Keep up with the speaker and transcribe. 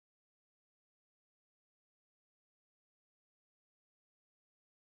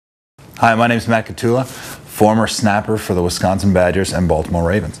Hi, my name is Matt Katula, former snapper for the Wisconsin Badgers and Baltimore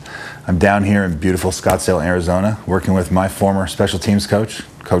Ravens. I'm down here in beautiful Scottsdale, Arizona, working with my former special teams coach,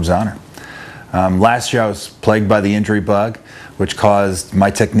 Coach Zauner. Last year I was plagued by the injury bug, which caused my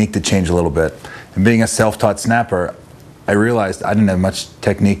technique to change a little bit. And being a self-taught snapper, I realized I didn't have much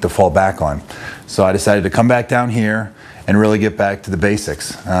technique to fall back on. So I decided to come back down here and really get back to the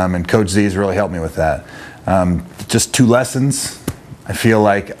basics. And Coach Z has really helped me with that. Just 2 lessons, I feel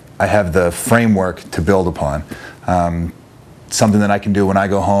like I have the framework to build upon. Something that I can do when I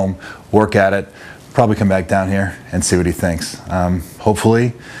go home, work at it, probably come back down here and see what he thinks.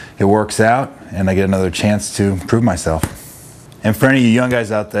 Hopefully it works out and I get another chance to prove myself. And for any of you young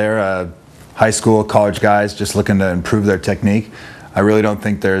guys out there, high school, college guys just looking to improve their technique, I really don't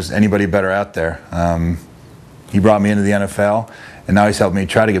think there's anybody better out there. He brought me into the NFL and now he's helped me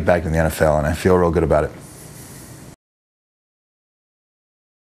try to get back in the NFL, and I feel real good about it.